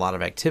there's a lot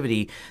of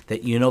activity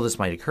that this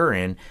might occur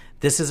in,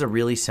 this is a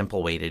really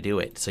simple way to do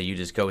it. So you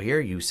just go here,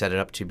 you set it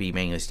up to be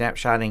manually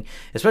snapshotting,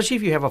 especially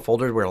if you have a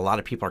folder where a lot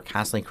of people are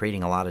constantly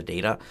creating a lot of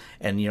data,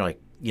 and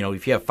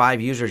if you have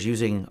 5 users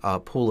using a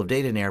pool of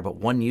data in there, but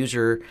one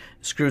user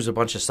screws a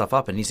bunch of stuff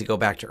up and needs to go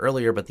back to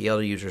earlier, but the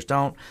other users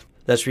don't,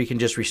 that's where you can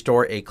just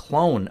restore a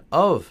clone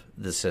of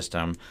the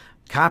system,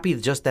 copy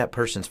just that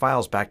person's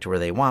files back to where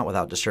they want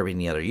without disturbing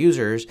the other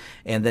users,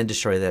 and then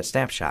destroy that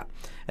snapshot.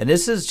 And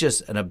this is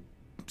just,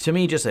 to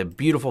me, just a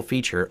beautiful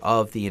feature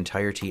of the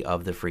entirety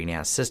of the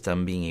FreeNAS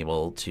system, being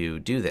able to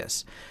do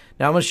this.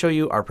 Now I'm going to show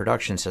you our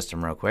production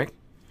system real quick.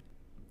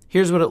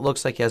 Here's what it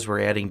looks like as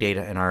we're adding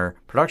data in our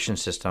production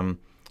system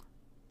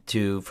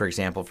to, for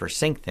example, for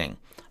SyncThing.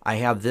 I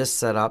have this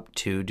set up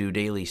to do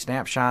daily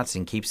snapshots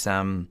and keeps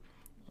them,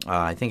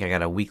 I think I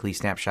got a weekly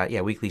snapshot.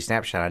 Yeah, weekly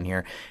snapshot on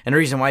here. And the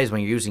reason why is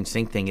when you're using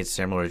SyncThing, it's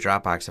similar to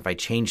Dropbox. If I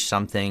change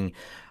something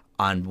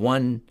on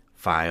one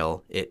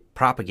file, it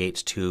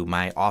propagates to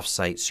my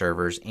offsite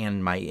servers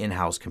and my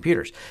in-house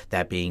computers.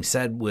 That being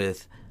said,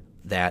 with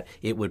that,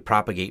 it would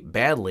propagate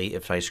badly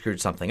if I screwed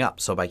something up.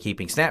 So by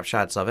keeping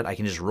snapshots of it, I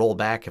can just roll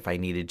back if I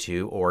needed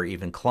to, or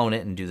even clone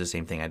it and do the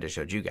same thing I just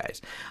showed you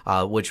guys.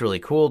 What's really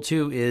cool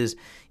too is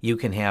you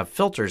can have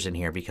filters in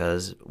here,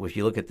 because if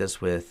you look at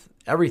this with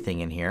everything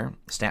in here,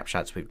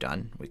 snapshots we've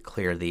done, we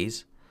clear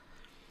these,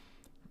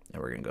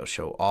 and we're going to go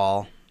show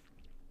all.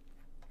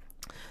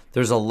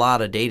 There's a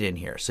lot of data in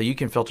here. So you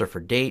can filter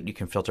for date, you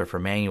can filter for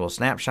manual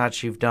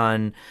snapshots you've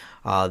done.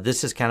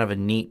 This is kind of a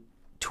neat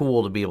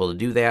tool to be able to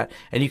do that,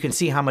 and you can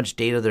see how much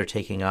data they're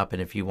taking up,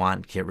 and if you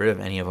want to get rid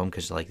of any of them,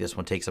 because like this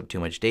one takes up too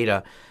much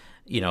data,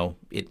 you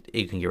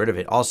can get rid of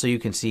it. Also, you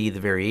can see the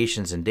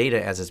variations in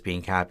data as it's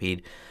being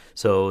copied.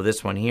 So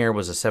this one here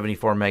was a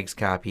 74 megs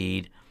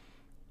copied,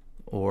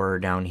 or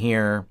down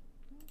here,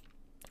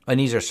 and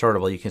these are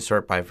sortable. You can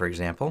sort by, for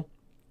example,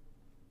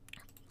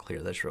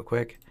 clear this real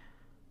quick,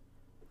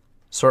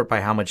 sort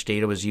by how much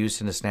data was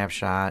used in the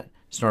snapshot,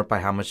 sort by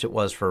how much it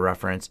was for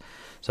reference,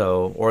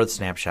 so, or the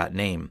snapshot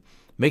name.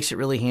 Makes it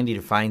really handy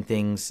to find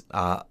things,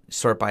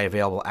 sort by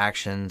available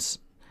actions,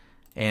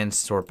 and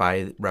sort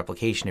by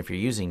replication if you're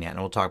using that. And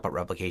we'll talk about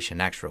replication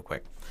next real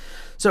quick.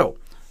 So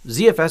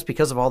ZFS,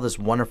 because of all this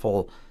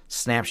wonderful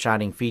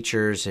snapshotting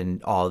features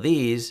and all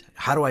these,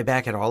 how do I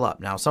back it all up?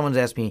 Now, someone's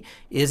asked me,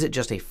 is it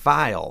just a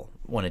file?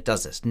 when it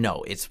does this.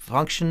 No, it's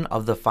function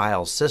of the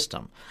file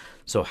system.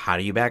 So how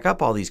do you back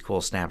up all these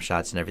cool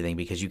snapshots and everything?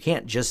 Because you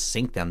can't just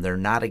sync them. They're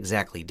not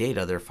exactly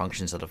data. They're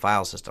functions of the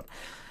file system.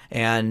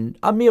 And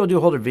I'll be able to do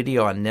a whole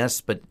video on this,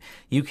 but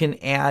you can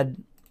add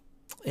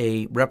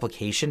a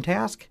replication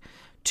task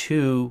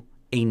to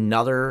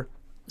another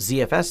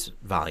ZFS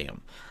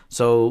volume.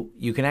 So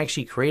you can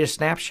actually create a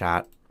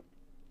snapshot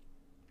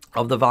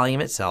of the volume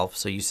itself.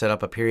 So you set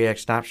up a periodic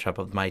snapshot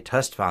of my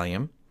test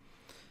volume.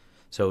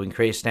 So we can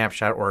create a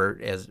snapshot, or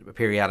as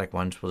periodic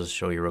ones, we'll just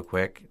show you real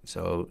quick.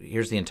 So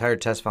here's the entire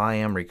test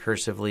volume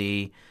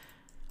recursively.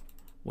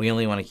 We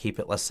only want to keep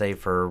it, let's say,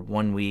 for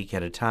 1 week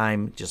at a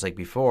time, just like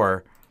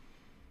before.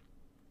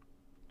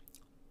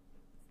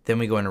 Then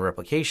we go into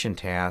replication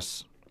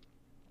tasks,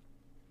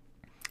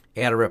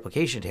 add a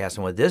replication task,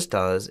 and what this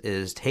does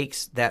is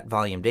takes that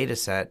volume data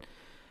set,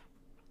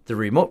 the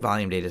remote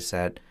volume data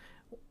set,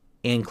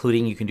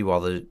 including you can do all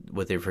the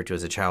what they refer to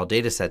as the child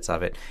data sets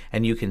of it,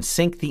 and you can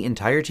sync the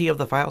entirety of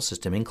the file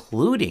system,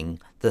 including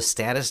the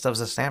status of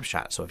the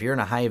snapshot. So if you're in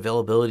a high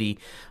availability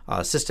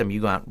system,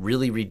 you want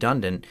really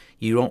redundant,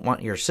 you don't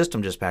want your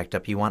system just backed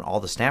up, you want all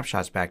the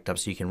snapshots backed up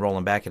so you can roll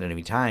them back at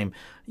any time.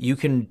 You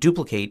can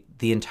duplicate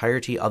the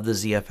entirety of the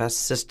ZFS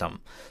system.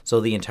 So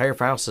the entire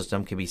file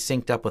system can be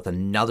synced up with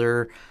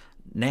another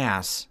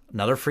NAS,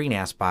 another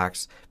FreeNAS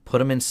box, put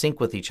them in sync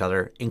with each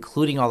other,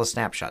 including all the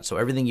snapshots. So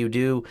everything you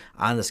do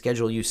on the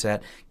schedule you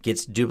set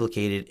gets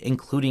duplicated,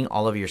 including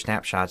all of your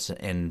snapshots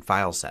and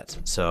file sets.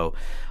 So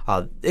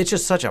it's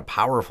just such a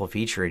powerful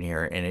feature in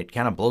here, and it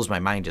kind of blows my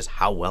mind just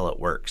how well it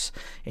works.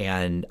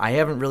 And I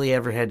haven't really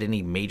ever had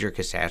any major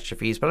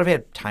catastrophes, but I've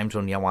had times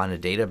when you wanted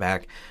data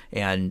back,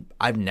 and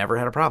I've never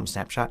had a problem.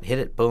 Snapshot, hit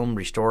it, boom,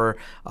 restore,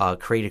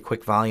 create a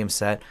quick volume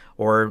set,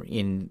 or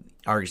in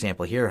our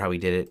example here, how we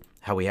did it,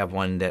 how we have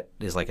one that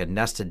is like a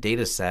nested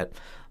data set.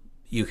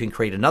 You can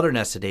create another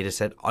nested data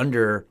set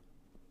under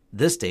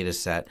this data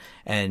set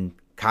and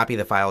copy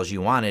the files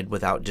you wanted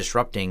without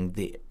disrupting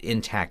the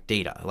intact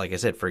data. Like I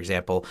said, for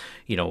example,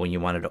 when you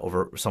wanted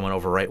to someone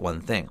overwrite one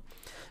thing.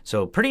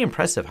 So pretty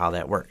impressive how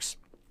that works.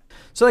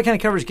 So that kind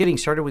of covers getting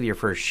started with your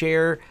first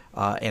share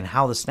and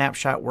how the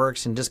snapshot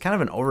works, and just kind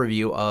of an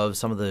overview of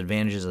some of the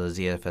advantages of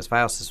the ZFS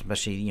file system,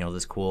 especially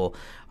this cool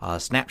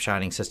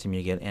snapshotting system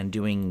you get, and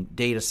doing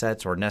data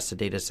sets or nested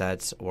data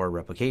sets or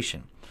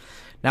replication.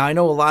 Now, I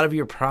know a lot of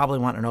you probably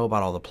want to know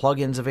about all the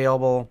plugins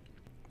available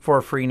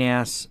for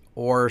FreeNAS,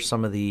 or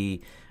some of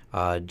the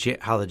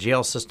how the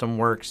jail system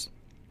works.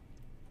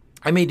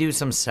 I may do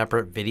some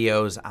separate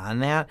videos on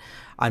that.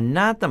 I'm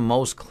not the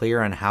most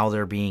clear on how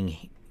they're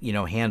being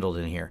handled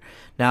in here.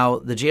 Now,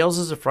 the jails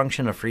is a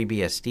function of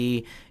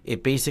FreeBSD.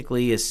 It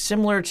basically is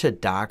similar to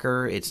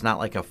Docker. It's not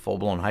like a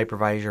full-blown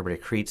hypervisor, but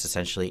it creates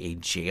essentially a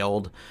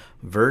jailed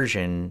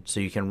version so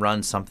you can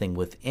run something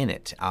within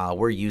it.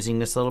 We're using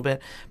this a little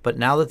bit, but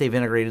now that they've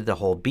integrated the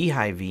whole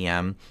Beehive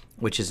VM,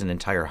 which is an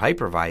entire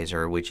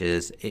hypervisor, which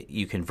is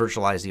you can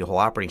virtualize the whole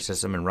operating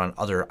system and run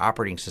other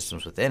operating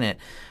systems within it,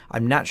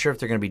 I'm not sure if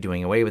they're going to be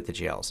doing away with the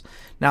jails.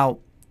 Now,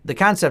 the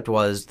concept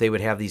was they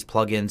would have these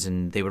plugins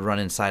and they would run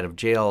inside of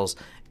jails,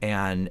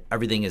 and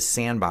everything is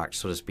sandboxed,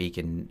 so to speak.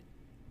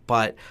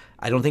 But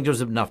I don't think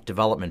there's enough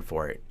development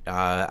for it.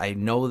 I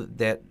know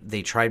that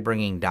they tried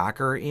bringing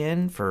Docker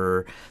in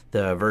for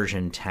the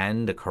version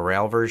 10, the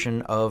Corral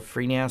version of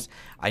FreeNAS.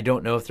 I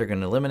don't know if they're going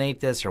to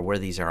eliminate this or where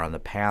these are on the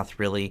path,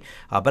 really.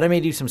 But I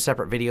may do some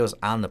separate videos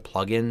on the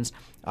plugins.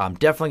 I'm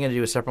definitely going to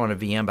do a separate one of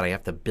VM, but I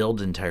have to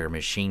build an entire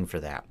machine for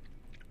that.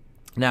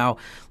 Now,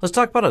 let's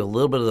talk about a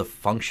little bit of the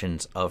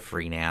functions of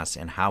FreeNAS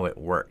and how it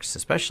works,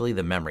 especially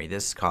the memory.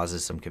 This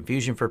causes some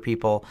confusion for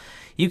people.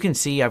 You can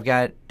see I've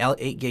got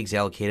 8 gigs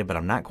allocated, but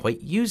I'm not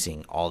quite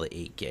using all the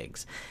 8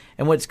 gigs.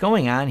 And what's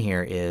going on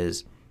here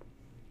is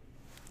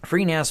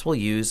FreeNAS will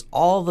use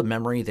all the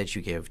memory that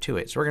you give to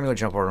it. So we're going to go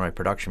jump over to my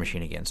production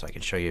machine again so I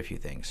can show you a few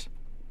things.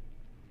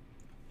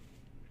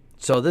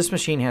 So this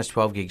machine has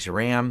 12 gigs of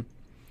RAM.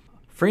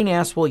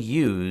 FreeNAS will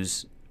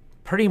use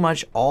pretty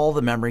much all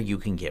the memory you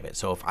can give it.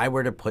 So if I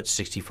were to put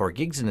 64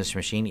 gigs in this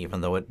machine, even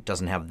though it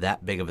doesn't have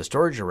that big of a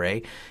storage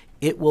array,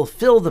 it will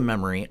fill the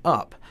memory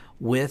up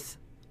with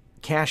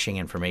caching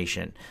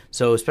information.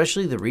 So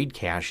especially the read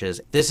caches,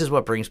 this is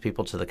what brings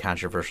people to the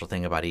controversial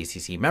thing about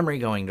ACC memory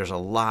going. There's a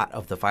lot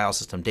of the file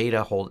system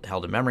data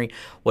held in memory.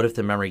 What if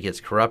the memory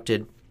gets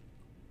corrupted?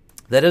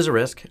 That is a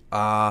risk.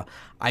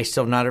 I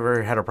still have not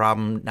ever had a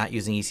problem not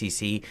using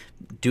ECC.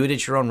 Do it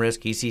at your own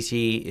risk.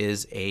 ECC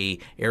is a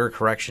error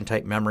correction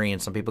type memory,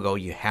 and some people go,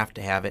 you have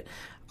to have it.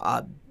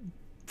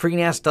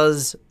 FreeNAS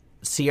does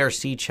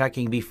CRC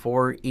checking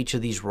before each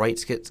of these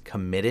writes gets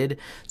committed,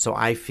 so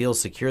I feel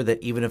secure that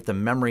even if the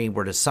memory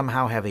were to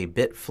somehow have a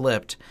bit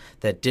flipped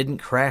that didn't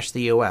crash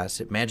the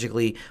OS, it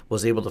magically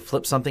was able to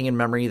flip something in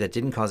memory that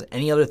didn't cause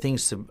any other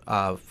things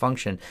to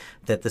function,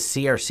 that the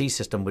CRC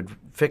system would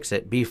fix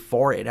it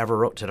before it ever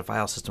wrote to the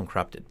file system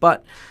corrupted.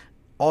 But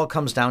all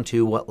comes down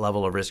to what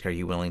level of risk are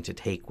you willing to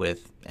take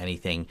with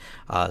anything.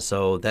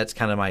 So that's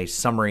kind of my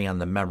summary on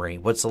the memory.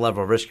 What's the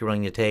level of risk you're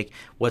willing to take?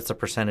 What's the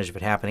percentage of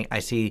it happening? I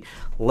see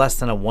less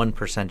than a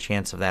 1%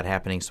 chance of that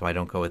happening, so I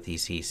don't go with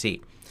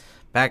ECC.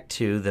 Back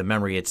to the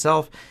memory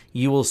itself,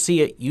 you will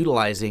see it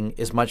utilizing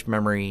as much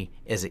memory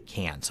as it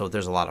can. So if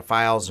there's a lot of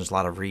files, there's a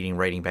lot of reading,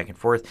 writing back and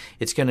forth,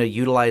 it's going to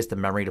utilize the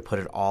memory to put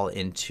it all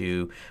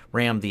into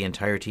RAM, the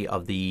entirety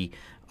of the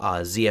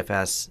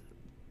ZFS,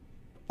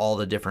 all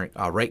the different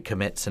write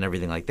commits and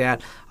everything like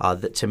that,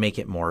 to make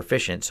it more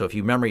efficient. So if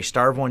you memory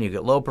starve one, you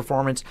get low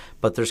performance,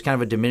 but there's kind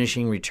of a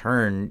diminishing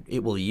return.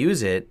 It will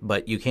use it,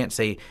 but you can't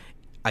say,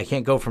 I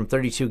can't go from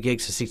 32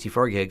 gigs to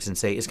 64 gigs and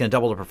say it's going to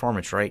double the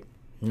performance, right?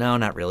 No,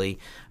 not really.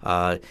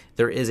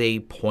 There is a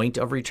point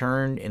of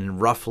return, and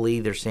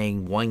roughly they're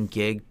saying 1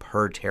 gig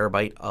per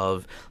terabyte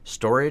of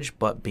storage,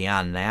 but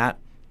beyond that,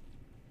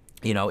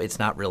 you know, it's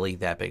not really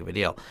that big of a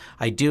deal.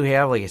 I do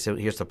have, like I said,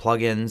 here's the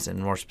plugins, and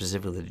more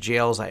specifically the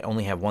jails. I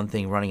only have one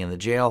thing running in the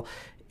jail,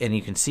 and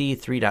you can see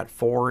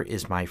 3.4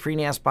 is my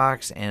FreeNAS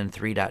box, and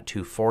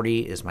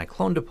 3.240 is my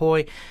clone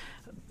deploy.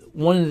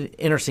 One of the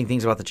interesting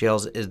things about the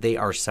jails is they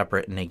are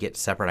separate and they get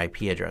separate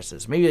IP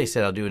addresses. Maybe they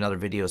said I'll do another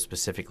video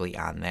specifically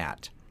on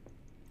that.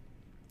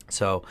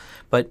 So,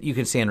 but you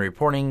can see in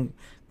reporting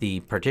the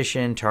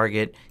partition,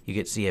 target, you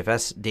get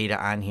ZFS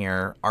data on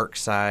here, arc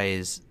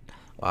size,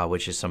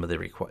 which is some of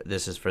the,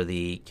 this is for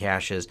the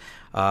caches.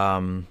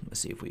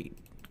 Let's see if we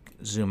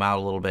zoom out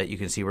a little bit. You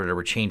can see where there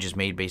were changes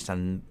made based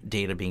on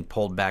data being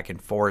pulled back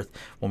and forth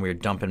when we were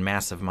dumping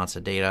massive amounts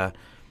of data.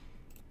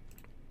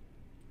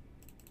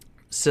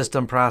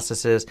 System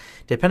processes,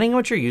 depending on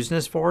what you're using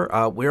this for,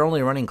 we're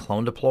only running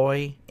clone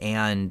deploy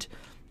and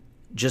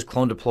just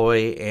clone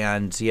deploy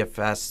and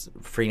ZFS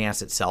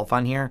FreeNAS itself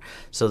on here.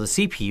 So the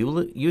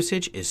CPU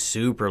usage is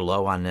super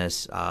low on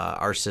this.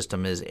 Our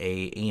system is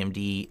a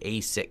AMD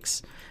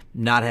A6.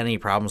 Not had any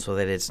problems with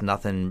it. It's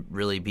nothing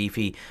really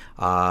beefy.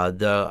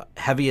 The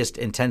heaviest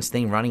intense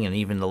thing running, and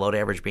even the load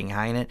average being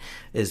high in it,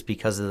 is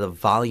because of the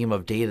volume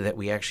of data that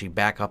we actually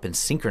back up and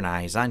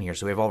synchronize on here.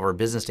 So we have all of our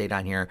business data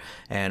on here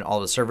and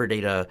all the server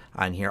data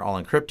on here all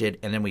encrypted,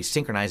 and then we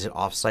synchronize it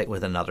offsite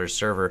with another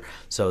server.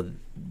 So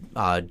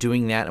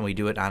doing that, and we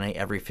do it on a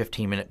every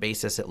 15-minute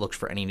basis. It looks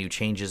for any new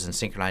changes and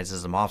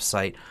synchronizes them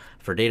offsite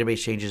for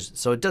database changes.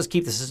 So it does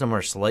keep the system at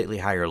a slightly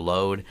higher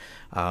load,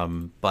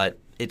 but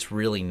it's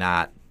really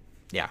not,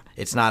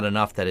 it's not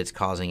enough that it's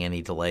causing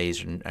any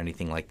delays or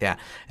anything like that.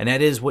 And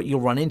that is what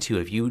you'll run into.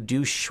 If you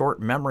do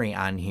short memory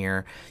on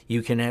here,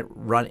 you can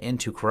run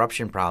into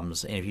corruption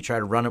problems. And if you try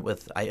to run it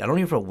with, I don't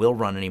even know if it will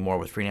run anymore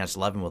with FreeNAS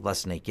 11 with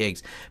less than 8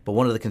 gigs, but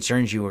one of the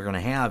concerns you are going to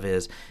have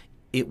is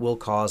it will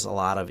cause a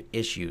lot of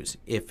issues.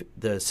 If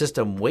the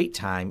system wait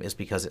time is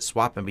because it's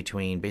swapping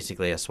between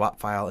basically a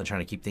swap file and trying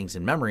to keep things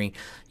in memory,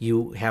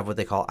 you have what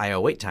they call I/O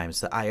wait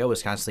times. The I/O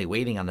is constantly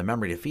waiting on the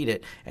memory to feed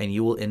it, and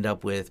you will end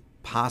up with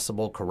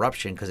possible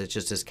corruption because it's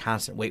just this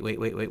constant wait,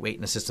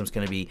 and the system's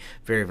going to be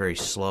very, very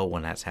slow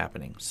when that's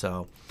happening.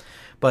 So,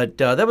 but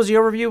that was the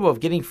overview of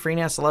getting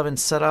FreeNAS 11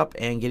 set up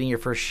and getting your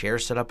first share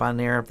set up on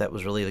there. That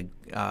was really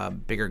the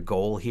bigger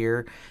goal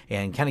here,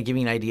 and kind of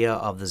giving an idea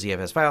of the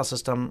ZFS file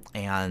system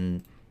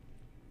and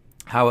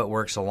how it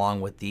works along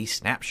with the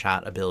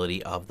snapshot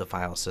ability of the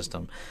file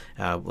system.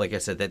 Like I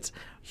said, that's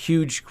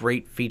huge,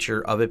 great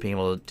feature of it, being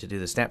able to do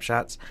the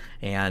snapshots.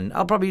 And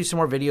I'll probably do some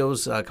more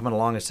videos coming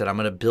along. I said I'm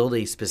going to build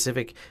a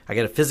specific, I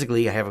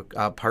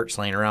have parts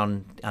laying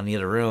around on the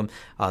other room,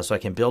 so I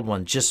can build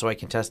one just so I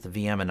can test the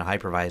VM and the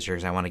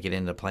hypervisors. I want to get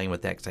into playing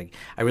with that because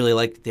I really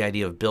like the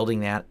idea of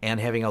building that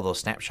and having all those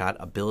snapshot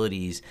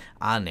abilities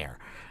on there.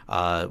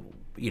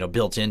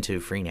 Built into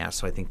FreeNAS.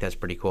 So I think that's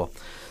pretty cool.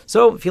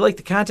 So if you like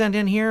the content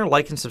in here,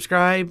 like and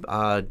subscribe.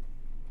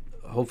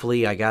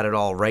 Hopefully I got it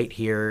all right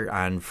here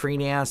on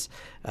FreeNAS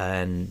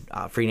and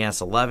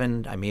FreeNAS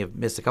 11. I may have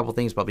missed a couple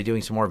things, but I'll be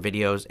doing some more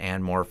videos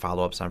and more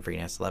follow-ups on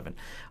FreeNAS 11.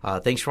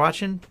 Thanks for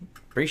watching.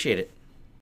 Appreciate it.